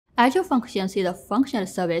Azure Functions is a functional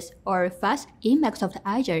service or FaaS in Microsoft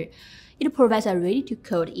Azure. It provides a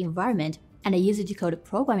ready-to-code environment and an easy-to-code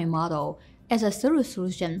programming model as a service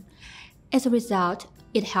solution. As a result,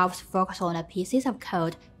 it helps focus on the pieces of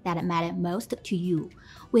code that matter most to you,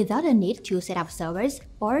 without the need to set up servers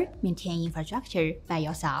or maintain infrastructure by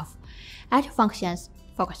yourself. Azure Functions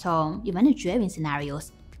focus on event-driven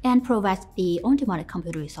scenarios and provides the on-demand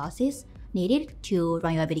compute resources needed to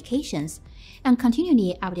run your applications and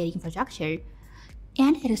continually update infrastructure.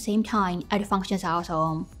 And at the same time, Azure Functions are also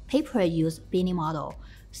on pay-per-use billing model.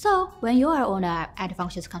 So when you are on an Azure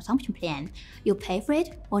Functions consumption plan, you pay for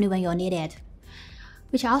it only when you need it,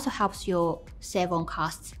 which also helps you save on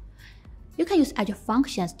costs. You can use Azure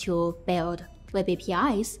Functions to build web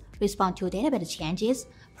APIs, respond to database changes,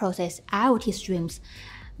 process IoT streams,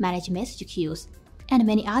 manage message queues, and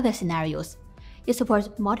many other scenarios. It supports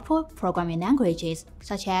multiple programming languages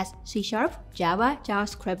such as C#, Java,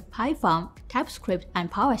 JavaScript, Python, TypeScript, and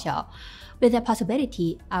PowerShell, with the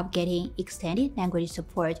possibility of getting extended language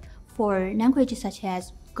support for languages such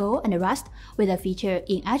as Go and Rust, with a feature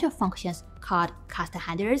in Azure Functions called Custom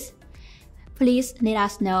Handlers. Please let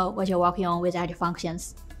us know what you're working on with Azure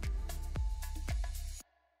Functions.